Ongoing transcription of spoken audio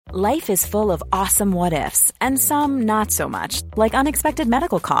Life is full of awesome what-ifs, and some not so much, like unexpected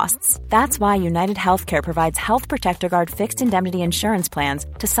medical costs. That's why United Healthcare provides Health Protector Guard fixed indemnity insurance plans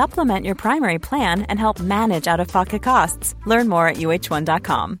to supplement your primary plan and help manage out-of-pocket costs. Learn more at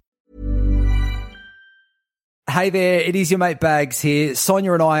uh1.com. Hey there, it is your mate Bags here.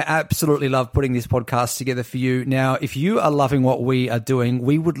 Sonia and I absolutely love putting this podcast together for you. Now, if you are loving what we are doing,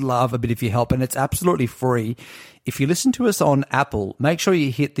 we would love a bit of your help, and it's absolutely free. If you listen to us on Apple, make sure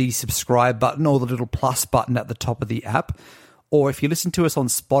you hit the subscribe button or the little plus button at the top of the app. Or if you listen to us on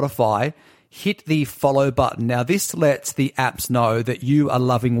Spotify, hit the follow button. Now, this lets the apps know that you are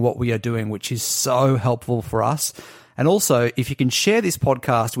loving what we are doing, which is so helpful for us. And also, if you can share this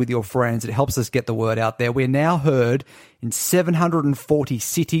podcast with your friends, it helps us get the word out there. We're now heard in 740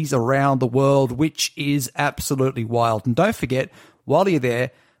 cities around the world, which is absolutely wild. And don't forget, while you're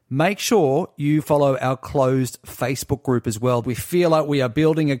there, make sure you follow our closed Facebook group as well. We feel like we are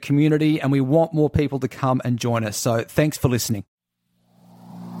building a community and we want more people to come and join us. So thanks for listening.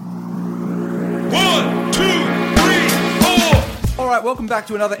 1, 2, 3, 4. All right, welcome back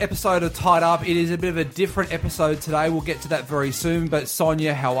to another episode of Tied Up. It is a bit of a different episode today. We'll get to that very soon. But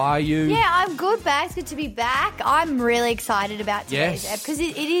Sonia, how are you? Yeah, I'm good, Bags. Good to be back. I'm really excited about today's Yes. app because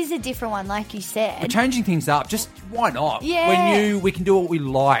it is a different one, like you We're said. changing things up. Just why not? Yeah. We're new. We can do what we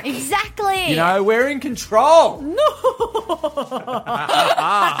like. Exactly. You know, we're in control.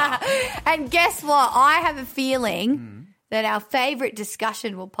 And guess what? I have a feeling that our favourite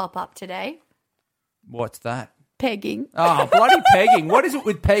discussion will pop up today. What's that? Pegging. Oh, bloody pegging. What is it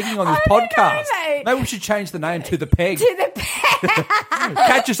with pegging on this I don't podcast? know, mate. Maybe we should change the name to The Peg. To the peg.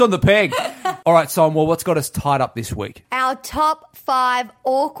 Catch us on The Peg. All right, Son, well, what's got us tied up this week? Our top 5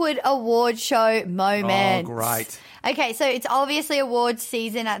 awkward award show moments. Oh, great. Okay, so it's obviously awards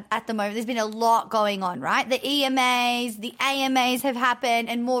season at the moment. There's been a lot going on, right? The EMAs, the AMAs have happened,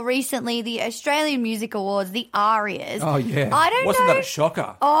 and more recently, the Australian Music Awards, the ARIAs. Oh, yeah. I don't Wasn't know. that a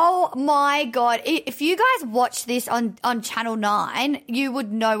shocker? Oh, my God. If you guys watch this on Channel 9, you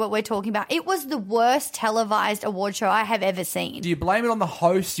would know what we're talking about. It was the worst televised award show I have ever seen. Do you blame it on the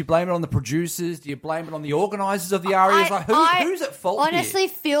hosts? Do you blame it on the producers? Do you blame it on the organisers of the ARIAs? Who's at fault honestly here?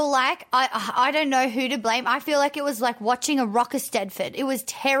 feel like I don't know who to blame. I feel like it was like watching a Rocker Stedford. It was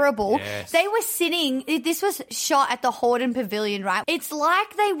terrible. Yes. They were sitting, this was shot at the Hordern Pavilion, right? It's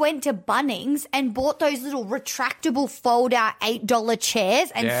like they went to Bunnings and bought those little retractable fold-out $8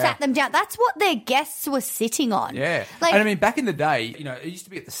 chairs and Yeah. sat them down. That's what their guests were sitting on. Yeah. Like, and I mean, back in the day, you know, it used to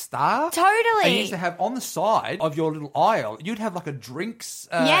be at the Star. Totally. And you used to have on the side of your little aisle, you'd have like a drinks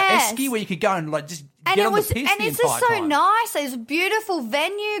Yes. esky where you could go and like just and get it on was, the piss and the it's entire just so time. nice. It was a beautiful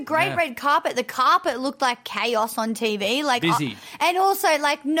venue, great Yeah. red carpet. The carpet looked like chaos on TV. Like Busy. and also,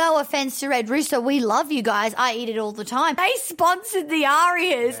 like, no offense to Red Rooster, we love you guys. I eat it all the time. They sponsored the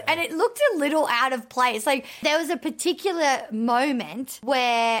ARIAs, and it looked a little out of place. Like, there was a particular moment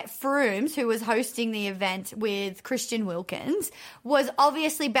where Frooms, who was hosting the event with Christian Wilkins, was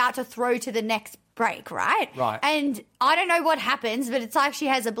obviously about to throw to the next break, right? Right. And I don't know what happens, but it's like she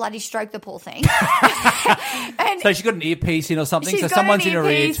has a bloody stroke, the poor thing. And So she got an earpiece in or something, she's so got someone's an in her ear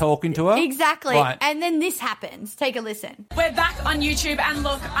earpiece. talking to her? Exactly. Right. And then this happens. Take a listen. We're back on YouTube, and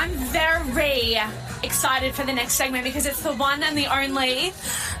look, I'm very excited for the next segment because it's the one and the only.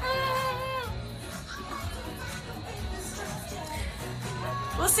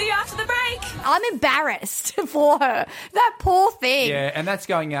 We'll see you after the break. I'm embarrassed for her. That poor thing. Yeah, and that's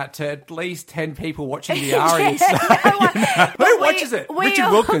going out to at least 10 people watching the ARIAs. But Who we- watches it? we Richard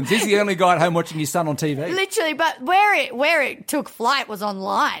are- Wilkins. He's the only guy at home watching his son on TV. Literally, but where it took flight was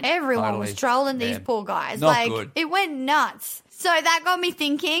online. Everyone was Totally. trolling these Yeah. poor guys. Not like good. It went nuts. So that got me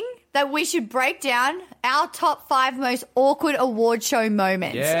thinking that we should break down our top 5 most awkward award show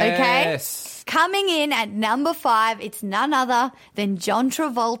moments. Okay? Yes. Coming in at number 5, it's none other than John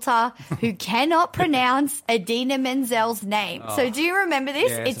Travolta, who cannot pronounce Idina Menzel's name. So do you remember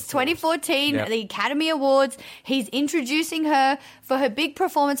this? Yes, It's of course. 2014, Yep. the Academy Awards. He's introducing her for her big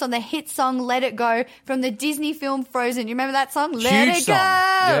performance on the hit song Let It Go from the Disney film Frozen. You remember that song? Let Huge It Go. song.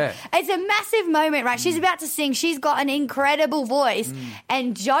 Yeah. It's a massive moment, right? She's about to sing. She's got an incredible voice.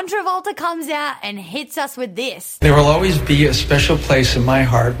 And John Travolta comes out and hits us with this. There will always be a special place in my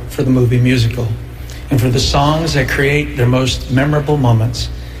heart for the movie musical and for the songs that create their most memorable moments.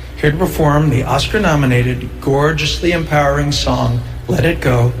 Here to perform the Oscar-nominated, gorgeously empowering song, Let It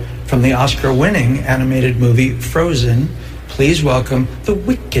Go, from the Oscar-winning animated movie Frozen, please welcome the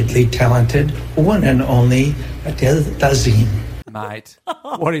wickedly talented one and only Adele Dazeem. Mate,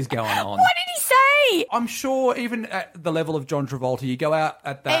 what is going on? What did he say? me. I'm sure even at the level of John Travolta, you go out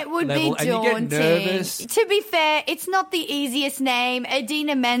at that It would level be and you daunting. get nervous. To be fair, it's not the easiest name.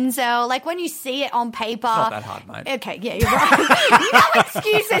 Idina Menzel, like when you see it on paper. It's not that hard, mate. Okay, yeah, you're right. No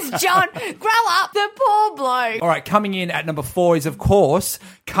excuses, John. Grow up. The poor bloke. All right, coming in at number 4 is, of course,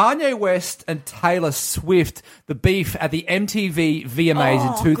 Kanye West and Taylor Swift, the beef at the MTV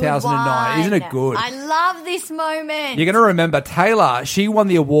VMAs in 2009. Isn't it good? I love this moment. You're going to remember Taylor, she won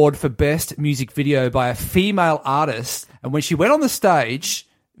the award for Best Music Video by a female artist. And when she went on the stage,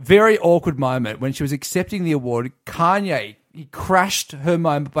 very awkward moment, when she was accepting the award, Kanye, he crashed her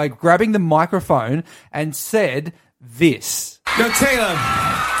moment by grabbing the microphone and said this. Yo, Taylor,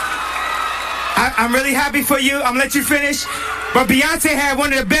 I'm really happy for you. I'm going to let you finish. But Beyonce had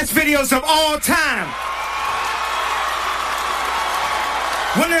one of the best videos of all time.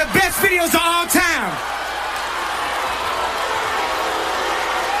 One of the best videos of all time.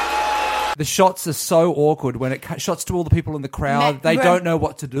 The shots are so awkward when it shots to all the people in the crowd. They don't know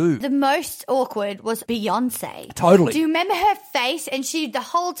what to do. The most awkward was Beyonce. Totally. Do you remember her face? And she, the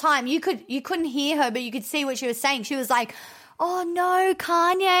whole time, you couldn't hear her, but you could see what she was saying. She was like, "Oh no,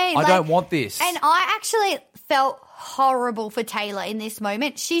 Kanye! I don't want this." And I actually felt horrible for Taylor in this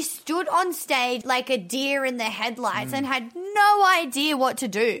moment. She stood on stage like a deer in the headlights and had no idea what to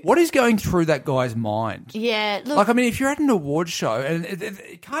do. What is going through that guy's mind? Yeah, look. Like, I mean, if you're at an award show and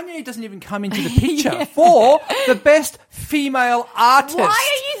Kanye doesn't even come into the picture for the best female artist. Why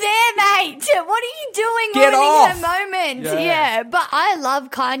are you there, mate? What are you doing Get ruining off. her moment? Yeah. But I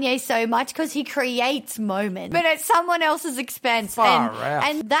love Kanye so much because he creates moments, but at someone else's expense. Far out.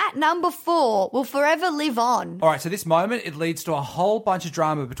 And that number 4 will forever live on. All right, so this moment, it leads to a whole bunch of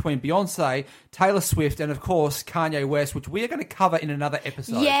drama between Beyonce, Taylor Swift, and, of course, Kanye West, which we are going to cover in another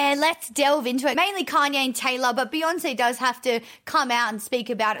episode. Yeah, let's delve into it. Mainly Kanye and Taylor, but Beyonce does have to come out and speak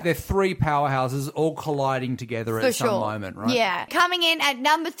about it. They're 3 powerhouses all colliding together at some moment, right? Yeah. Coming in at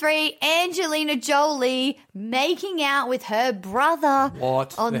number 3, Angelina Jolie making out with her brother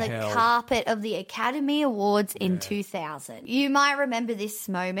What on the the hell? carpet of the Academy Awards in 2000. You might remember this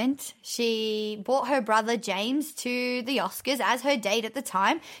moment. She brought her brother James to the Oscars as her date at the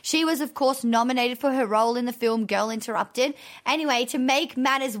time. She was, of course, nominated for her role in the film Girl Interrupted. Anyway, to make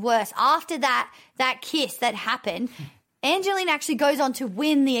matters worse, after that kiss that happened, Angelina actually goes on to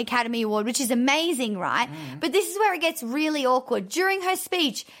win the Academy Award, which is amazing, right? But this is where it gets really awkward. During her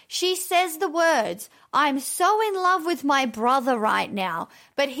speech, she says the words, "I'm so in love with my brother right now."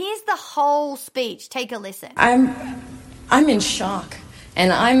 But here's the whole speech. Take a listen. I'm in shock,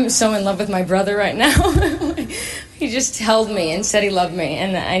 and I'm so in love with my brother right now. He just held me and said he loved me,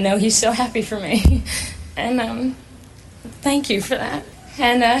 and I know he's so happy for me. And thank you for that.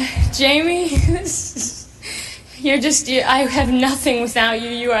 And Jamie, I have nothing without you.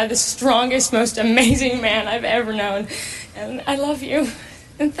 You are the strongest, most amazing man I've ever known, and I love you.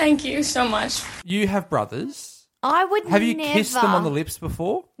 And thank you so much. You have brothers. I would Have you never, kissed them on the lips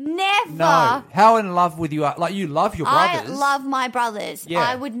before? Never. No. How in love with you are? Like, you love your brothers. I love my brothers. Yeah.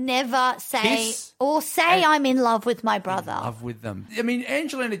 I would never say Kiss I'm in love with my brother. Love with them. I mean,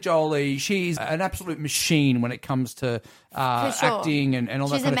 Angelina Jolie, she's an absolute machine when it comes to For sure. acting and all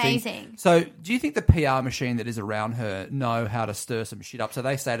She's that kind of amazing. thing. So do you think the PR machine that is around her know how to stir some shit up? So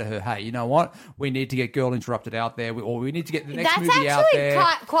they say to her, hey, you know what? We need to get Girl Interrupted out there, or we need to get the next That's movie out actually there.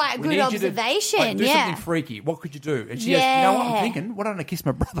 quite a We good need you to, observation, like, do yeah. something freaky. What could you do? And she goes, you know what I'm Yeah. thinking? Why don't I kiss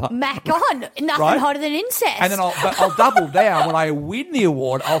my brother? Mac on. Nothing Right? hotter than incest. And then I'll double down. When I win the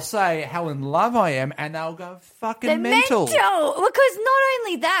award, I'll say how in love I am, and they'll go fucking the mental. Because not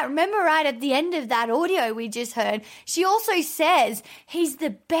only that, remember right at the end of that audio we just heard, she also says, he's the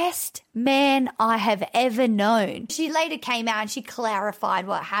best man I have ever known. She later came out and she clarified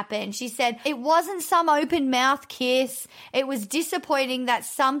what happened. She said, it wasn't some open mouth kiss. It was disappointing that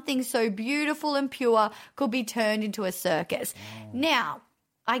something so beautiful and pure could be turned into a circus. Now,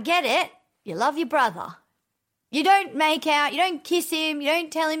 I get it. You love your brother. You don't make out, you don't kiss him, you don't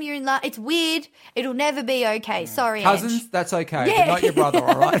tell him you're in love. It's weird. It'll never be okay. Sorry, Cousins, Ange. that's okay, but not your brother,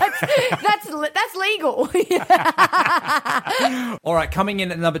 all right? That's legal. All right, coming in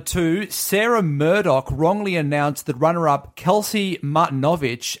at number 2, Sarah Murdoch wrongly announced the runner-up Kelsey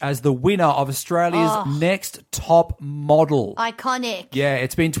Martinovich as the winner of Australia's Next Top Model. Iconic. Yeah,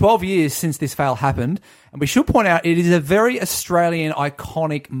 it's been 12 years since this fail happened, and we should point out it is a very Australian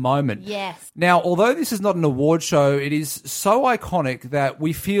iconic moment. Yes. Now, although this is not an award show, it is so iconic that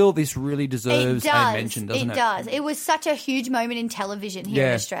we feel this really deserves a mention, doesn't it? It does. It was such a huge moment in television here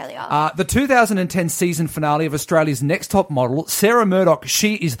in Australia. The 2010 season finale of Australia's Next Top Model, Sarah Murdoch,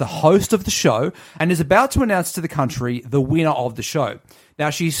 she is the host of the show and is about to announce to the country the winner of the show. Now,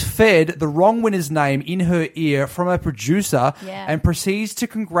 she's fed the wrong winner's name in her ear from her producer and proceeds to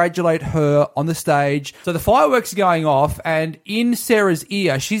congratulate her on the stage. So the fireworks are going off, and in Sarah's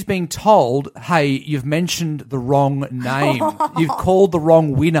ear, she's being told, hey, you've mentioned the wrong name. You've called the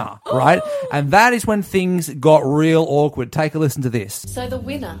wrong winner, right? And that is when things got real awkward. Take a listen to this. So the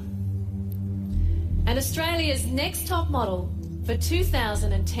winner and Australia's next top model for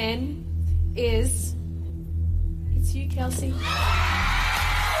 2010 is... It's you, Kelsey.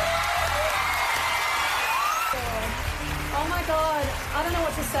 Oh my God, I don't know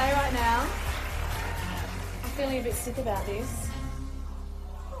what to say right now. I'm feeling a bit sick about this.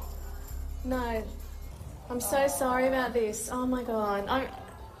 No, I'm so sorry about this. Oh my God, I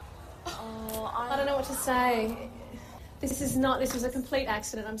don't know what to say. This was a complete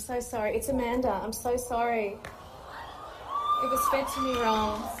accident. I'm so sorry. It's Amanda. I'm so sorry. It was fed to me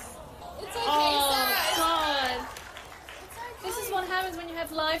wrong. It's okay, oh God. This is what happens when you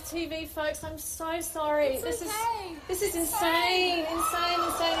have live TV, folks. I'm so sorry. This is insane. Insane. It's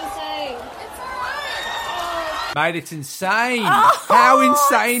alright. Mate, it's insane. How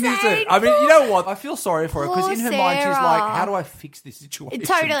insane is it? I mean, you know what? I feel sorry for her because in her mind she's like, how do I fix this situation?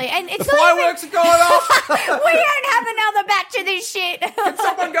 Totally. And it's the fireworks are going off. We don't have another batch of this shit. Can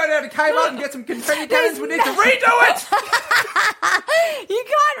someone go down to Kmart and get some confetti cannons? We need to redo it. You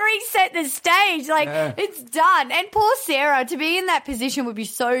can't reset the stage. It's done. And poor Sarah, to be in that position would be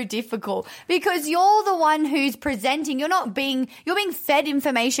so difficult because you're the one who's presenting. You're being fed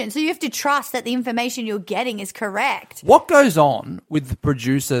information. So you have to trust that the information you're getting is correct. What goes on with the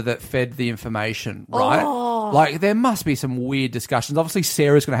producer that fed the information, right? Like, there must be some weird discussions. Obviously,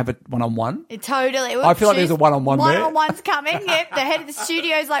 Sarah's going to have a one-on-one. Totally. I feel like there's a one-on-one there. One-on-one's coming. Yep. The head of the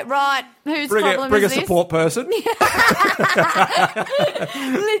studio's like, right, whose problem bring is a this? support person. Literally.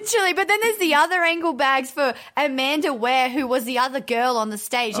 But then there's the other angle bags for Amanda Ware, who was the other girl on the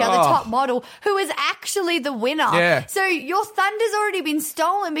stage, the other top model, who was actually the winner. Yeah. So your thunder's already been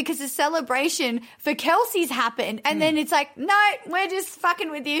stolen because the celebration for Kelsey's happened. And then it's like, no, we're just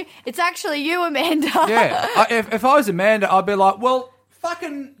fucking with you. It's actually you, Amanda. Yeah. If I was Amanda, I'd be like, well,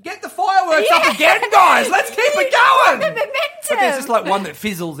 fucking get the fireworks up again, guys. Let's keep it going. The momentum. But there's just like one that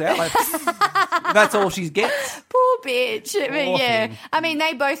fizzles out. Like, that's all she gets. Poor bitch. Poor thing. I mean,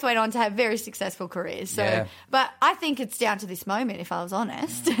 they both went on to have very successful careers. So, But I think it's down to this moment, if I was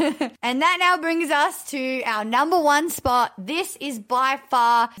honest. And that now brings us to our number one spot. This is by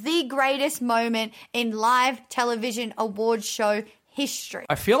far the greatest moment in live television award show history.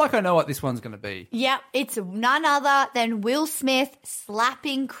 I feel like I know what this one's going to be. Yep, it's none other than Will Smith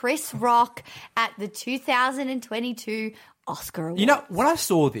slapping Chris Rock at the 2022 Oscar Awards. You know, when I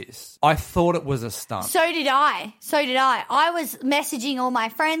saw this, I thought it was a stunt. So did I. I was messaging all my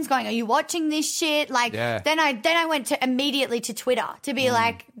friends going, are you watching this shit? Then I went immediately to Twitter to be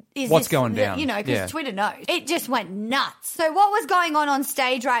like, what's going down? You know, because Twitter knows. It just went nuts. So what was going on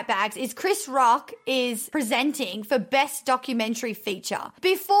stage, right, Bags, is Chris Rock is presenting for Best Documentary Feature.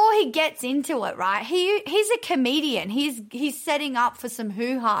 Before he gets into it, right, he's a comedian. He's setting up for some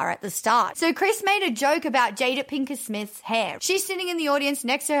hoo-ha at the start. So Chris made a joke about Jada Pinkett Smith's hair. She's sitting in the audience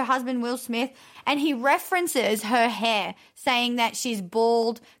next to her husband, Will Smith, and he references her hair, saying that she's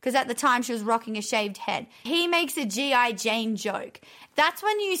bald because at the time she was rocking a shaved head. He makes a G.I. Jane joke. That's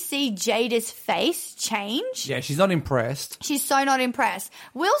when you see Jada's face change. Yeah, she's not impressed. She's so not impressed.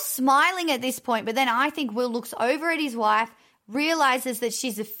 Will's smiling at this point, but then I think Will looks over at his wife, realizes that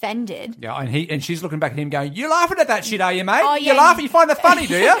she's offended. Yeah, and she's looking back at him going, you laughing at that shit, are you, mate? Oh, yeah. You laughing? You find that funny,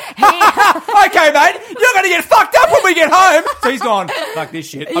 do you? Okay, mate, you're going to get fucked up when we get home. So he's gone, fuck this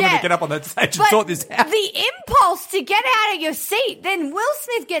shit. I'm going to get up on that stage and sort this out. The impulse to get out of your seat, then Will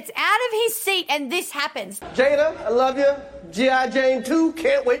Smith gets out of his seat and this happens. Jada, I love you. G.I. Jane 2,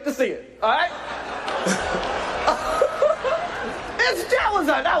 can't wait to see it. All right?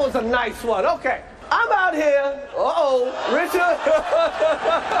 that was a nice one. Okay. I'm out here. Richard.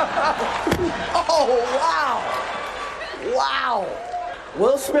 Wow.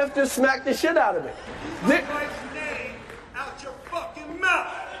 Will Smith just smacked the shit out of me. Keep my wife's name out your fucking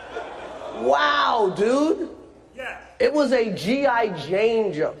mouth. Wow, dude. Yes. It was a G.I.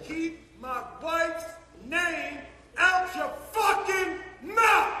 Jane joke. Keep my wife's name out your fucking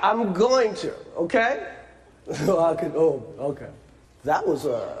mouth. I'm going to, okay? Okay. That was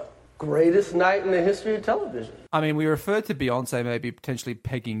a greatest night in the history of television. I mean, we referred to Beyonce maybe potentially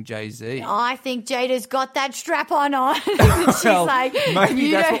pegging Jay-Z. I think Jada's got that strap-on on. She's like, maybe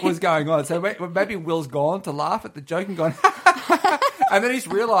that's what was going on. So maybe Will's gone to laugh at the joke and gone, and then he's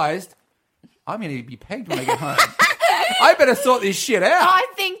realised, I'm going to be pegged when I get home. I better sort this shit out. I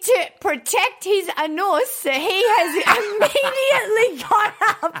think to protect his anus, he has immediately got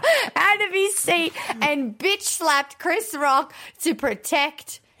up out of his seat and bitch slapped Chris Rock to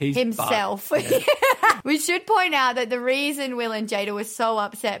protect himself. Yeah. We should point out that the reason Will and Jada were so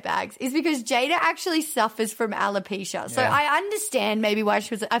upset, Bags, is because Jada actually suffers from alopecia. So I understand maybe why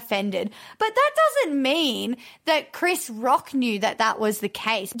she was offended, but that doesn't mean that Chris Rock knew that that was the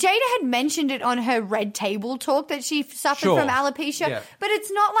case. Jada had mentioned it on her Red Table Talk that she suffered from alopecia, but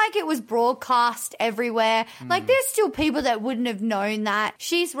it's not like it was broadcast everywhere. Like, there's still people that wouldn't have known that.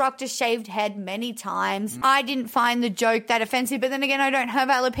 She's rocked a shaved head many times. I didn't find the joke that offensive, but then again, I don't have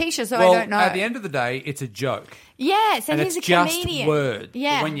alopecia. So I don't know. At the end of the day, it's a joke. Yes, and he's it's a comedian. Just words.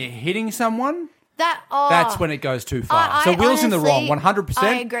 Yeah. But when you're hitting someone, That's That's when it goes too far. So Will's in the wrong, 100%.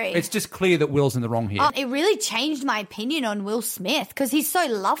 I agree. It's just clear that Will's in the wrong here. It really changed my opinion on Will Smith because he's so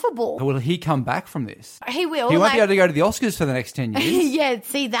lovable. Will he come back from this? He will. He won't be able to go to the Oscars for the next 10 years. Yeah,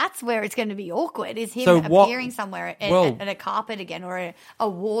 see, that's where it's going to be awkward, is him appearing somewhere at a carpet again or an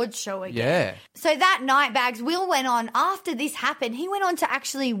award show again. Yeah. So that night, Bags, Will went on, after this happened, he went on to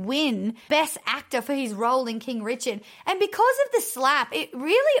actually win Best Actor for his role in King Richard. And because of the slap, it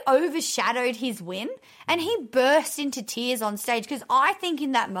really overshadowed his win. And he burst into tears on stage because I think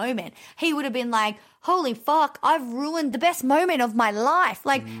in that moment he would have been like, holy fuck, I've ruined the best moment of my life,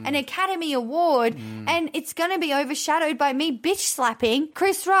 like an Academy Award, and it's going to be overshadowed by me bitch slapping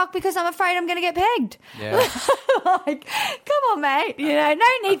Chris Rock because I'm afraid I'm going to get pegged. Yeah. Like, come on, mate. You know,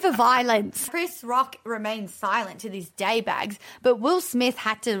 no need for violence. Chris Rock remains silent to this day, Bags, but Will Smith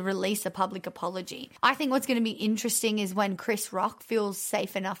had to release a public apology. I think what's going to be interesting is when Chris Rock feels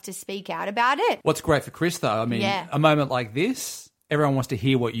safe enough to speak out about it. What's great for Chris, though, I mean, a moment like this, everyone wants to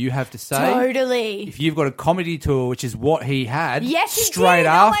hear what you have to say. Totally. If you've got a comedy tour, which is what he had, yes, he straight did.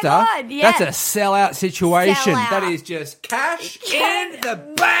 after, oh my God, yeah. that's a sellout situation. Sellout. That is just cash in the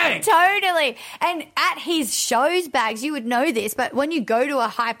bank. Totally. And at his shows, Bags, you would know this, but when you go to a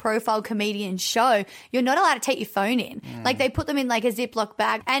high-profile comedian show, you're not allowed to take your phone in. Like, they put them in like a Ziploc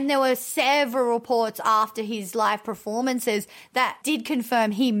bag. And there were several reports after his live performances that did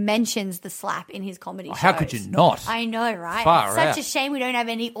confirm he mentions the slap in his comedy shows. How could you not? I know, right? Far Such out. a shame we don't have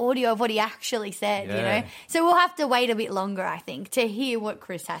any audio of what he actually said, you know? So we'll have to wait a bit longer, I think, to hear what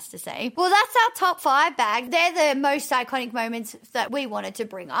Chris has to say. Well, that's our top 5, Bag. They're the most iconic moments that we wanted to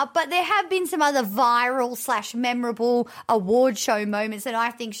bring up, but there have been some other viral/memorable award show moments that I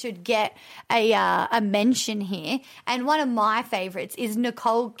think should get a mention here. And one of my favorites is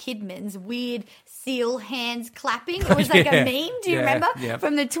Nicole Kidman's weird seal hands clapping. It was like a meme, do you remember? Yeah.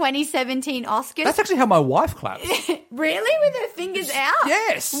 From the 2017 Oscars. That's actually how my wife claps. Really? With her fingers out?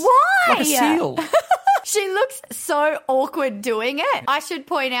 Yes. Why? Like a seal. She looks so awkward doing it. I should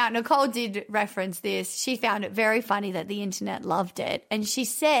point out, Nicole did reference this. She found it very funny that the internet loved it. And she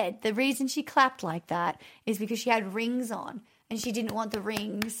said the reason she clapped like that is because she had rings on. And she didn't want the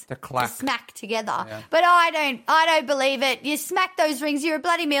rings to smack together. Yeah. But I don't believe it. You smack those rings, you're a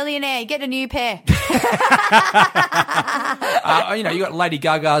bloody millionaire. Get a new pair. You got Lady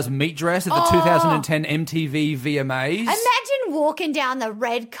Gaga's meat dress at the 2010 MTV VMAs. Imagine walking down the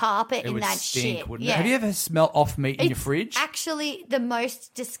red carpet in that stink, shit. Wouldn't it? Have you ever smelled off meat in your fridge? Actually the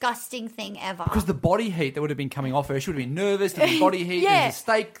most disgusting thing ever. Because the body heat that would have been coming off her, she would have been nervous. There's body heat, there's a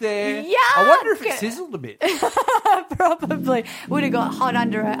steak there. Yuck. I wonder if it sizzled a bit. Probably. Would have got hot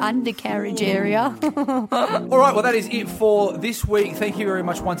under her undercarriage area. All right, well, that is it for this week. Thank you very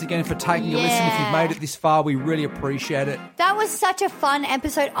much once again for taking a listen. If you've made it this far, we really appreciate it. That was such a fun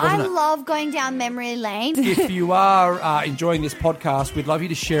episode. I love going down memory lane. If you are enjoying this podcast, we'd love you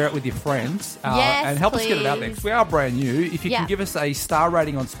to share it with your friends and help us get it out there. Because we are brand new. If you can give us a star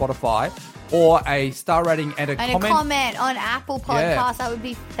rating on Spotify or a star rating and a comment on Apple Podcasts, that would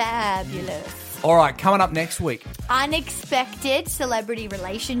be fabulous. All right, coming up next week. Unexpected celebrity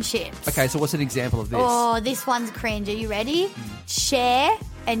relationships. Okay, so what's an example of this? Oh, this one's cringe. Are you ready? Cher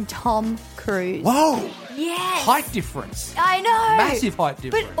and Tom Cruise. Whoa. Yes. Height difference. I know. Massive height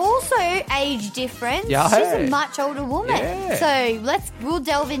difference. But also age difference. Yeah, she's a much older woman. Yeah. So we'll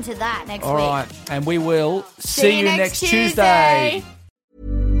delve into that next week. All right, and we will see you next Tuesday.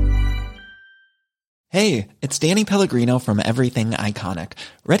 Hey, it's Danny Pellegrino from Everything Iconic.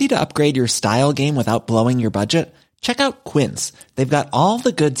 Ready to upgrade your style game without blowing your budget? Check out Quince. They've got all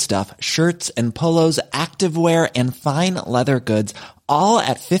the good stuff, shirts and polos, activewear, and fine leather goods, all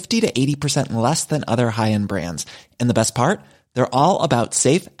at 50 to 80% less than other high-end brands. And the best part? They're all about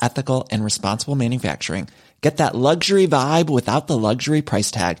safe, ethical, and responsible manufacturing. Get that luxury vibe without the luxury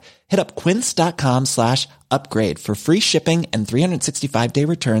price tag. Hit up quince.com/upgrade for free shipping and 365-day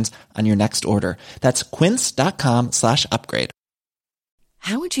returns on your next order. That's quince.com/upgrade.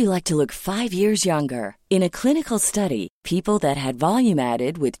 How would you like to look 5 years younger? In a clinical study, people that had volume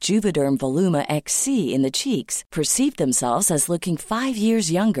added with Juvederm Voluma XC in the cheeks perceived themselves as looking 5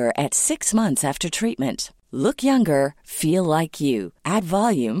 years younger at 6 months after treatment. Look younger, feel like you. Add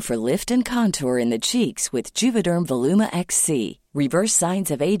volume for lift and contour in the cheeks with Juvederm Voluma XC. Reverse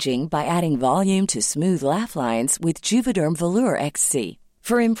signs of aging by adding volume to smooth laugh lines with Juvederm Volure XC.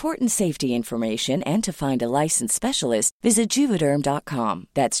 For important safety information and to find a licensed specialist, visit Juvederm.com.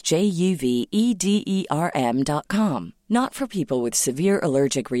 That's JUVEDERM.com. Not for people with severe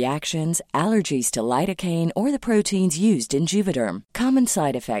allergic reactions, allergies to lidocaine, or the proteins used in Juvederm. Common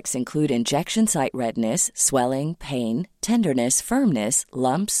side effects include injection site redness, swelling, pain, tenderness, firmness,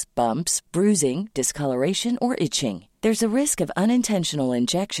 lumps, bumps, bruising, discoloration, or itching. There's a risk of unintentional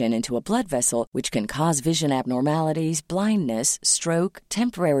injection into a blood vessel, which can cause vision abnormalities, blindness, stroke,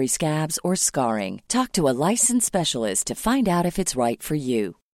 temporary scabs, or scarring. Talk to a licensed specialist to find out if it's right for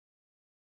you.